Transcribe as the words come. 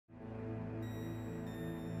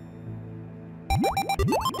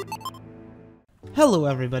Hello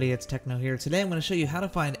everybody, it's Techno here. Today I'm going to show you how to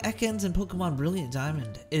find Ekans in Pokemon Brilliant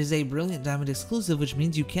Diamond. It is a Brilliant Diamond exclusive, which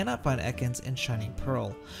means you cannot find Ekans in Shining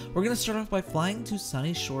Pearl. We're going to start off by flying to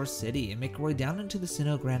Sunny Shore City and make our way down into the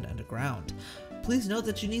Sinnoh Grand Underground. Please note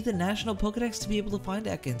that you need the National Pokedex to be able to find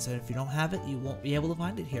Ekans, and if you don't have it, you won't be able to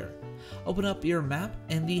find it here. Open up your map,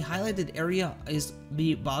 and the highlighted area is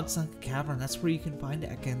the Bog-Sunk Cavern. That's where you can find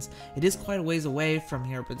Ekans. It is quite a ways away from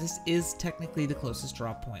here, but this is technically the closest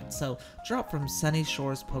drop point. So drop from Sunny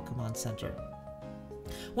Shore's Pokemon Center.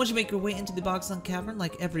 Once you make your way into the Bog-Sunk Cavern,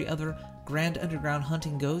 like every other Grand Underground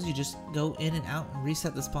hunting goes, you just go in and out and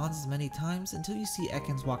reset the spawns as many times until you see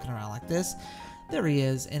Ekans walking around like this. There he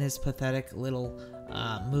is in his pathetic little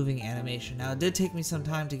moving animation. Now, it did take me some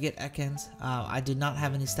time to get Ekans. I did not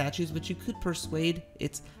have any statues, but you could persuade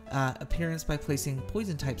its appearance by placing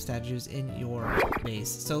poison-type statues in your base.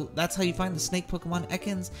 So that's how you find the snake Pokemon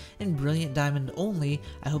Ekans in Brilliant Diamond only.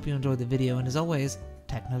 I hope you enjoyed the video, and as always,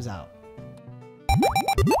 Techno's out.